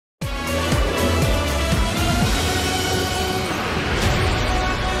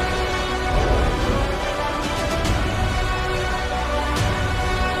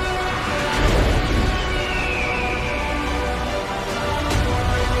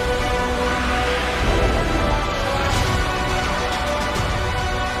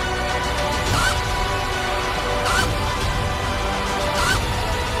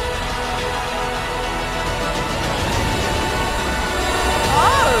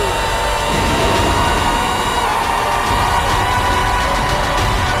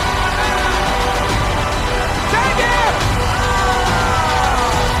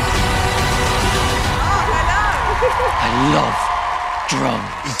love drums.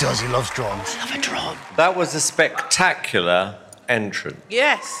 He does, he loves drums. I love a drum. That was a spectacular entrance.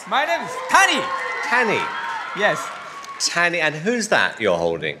 Yes. My name is Tani. Tani. Yes. Tani, and who's that you're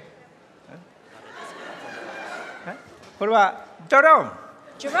holding? これはドローン。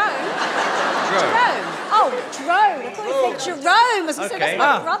Jerome? Jerome. Oh, drone. I thought you said Jerome. As I said, that's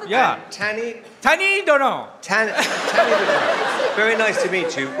my brother. Yeah. Tani. Tani drone. Tani. Very nice to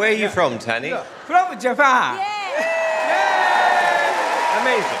meet you. Where are you from, Tani? From Japan. Yeah.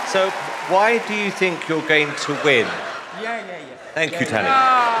 Amazing. So, why do you think you're going to win? Yeah. Thank you, Tani.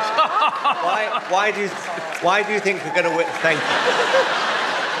 Why do you think you're going to win? Thank you.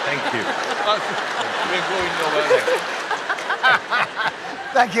 Thank you. We're going nowhere.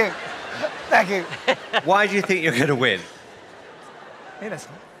 Thank you. Thank you. Why do you think you're going to win?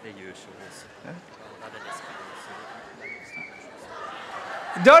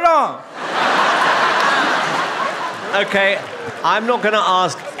 Drone. Okay, I'm not going to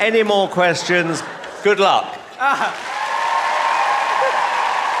ask any more questions. Good luck.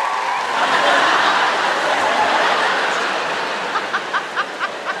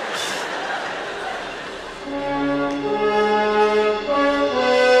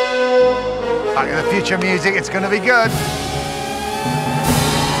 Back in the future music, it's going to be good.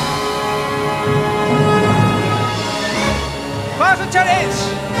 First challenge.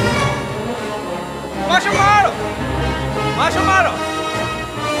 Marshmallow. Marshmallow.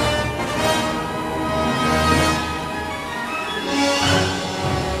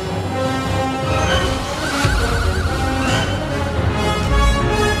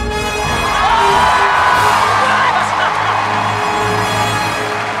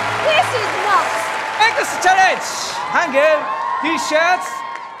 Next challenge. Hanging T-shirts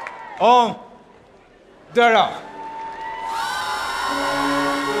on the rock.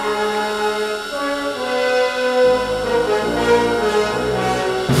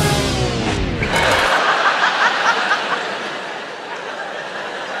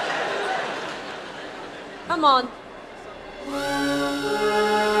 Come on.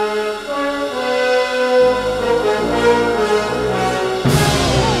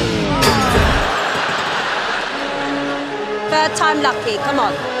 Third time lucky. Come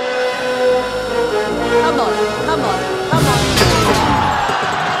on. Come on. Come on. Come on.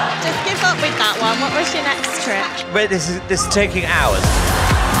 Just give up with that one. What was your next trick? Wait, this is taking hours.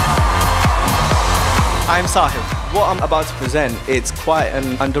 I'm Sahil. What I'm about to present, it's quite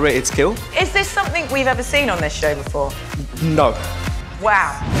an underrated skill. Is this something we've ever seen on this show before? No.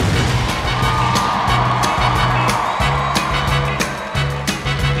 Wow.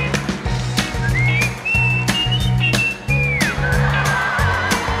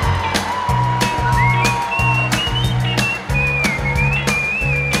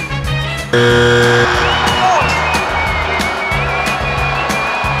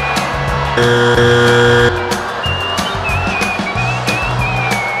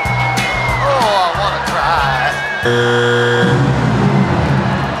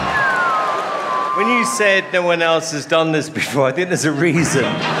 When you said no one else has done this before, I think there's a reason.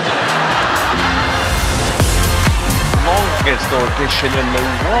 Longest audition in the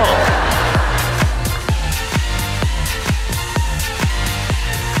world.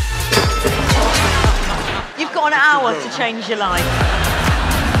 You've got an hour to change your life.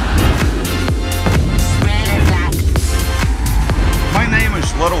 My name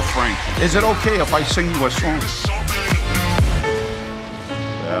is Little Frank. Is it okay if I sing you a song?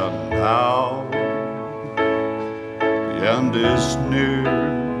 And now the end is near.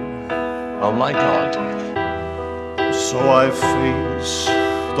 Oh my God. So I face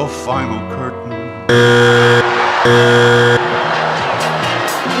the final curtain.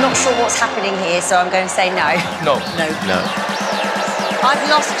 I'm not sure what's happening here, so I'm going to say no. No. No. I've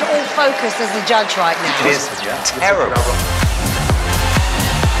lost all focus as a judge right now. It is terrible.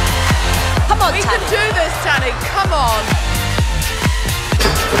 Come on, We Tani. can do this, Tani. Come on.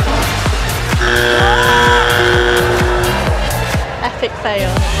 Epic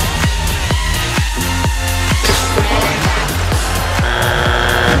fail.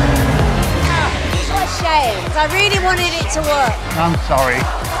 What a shame. I really wanted it to work. I'm sorry.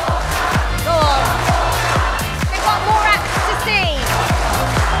 Go on. We've got more acts to see.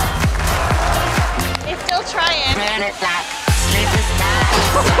 He's still trying.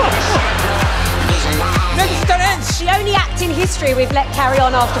 Next challenge. The only act in history we've let carry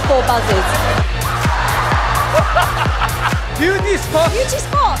on after 4 buzzers. Beauty spot. Beauty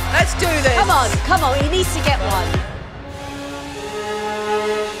spot. Let's do this. Come on, he needs to get one.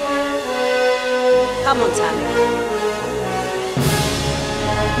 Come on, Tani.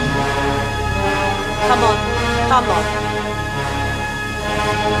 Come on.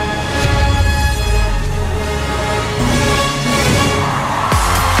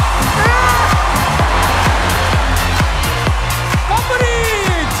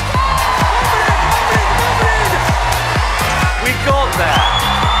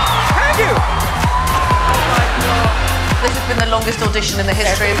 longest audition in the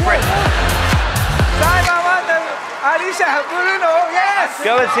history of Britain. Simon Wonder, Alicia, Bruno, yes!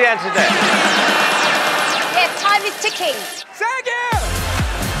 Go and see Antoinette. Yes, time is ticking. Thank you!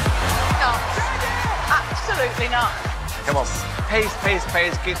 Not. Absolutely not. Come on. Pace, pace,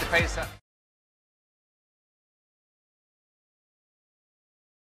 pace. Keep the pace up.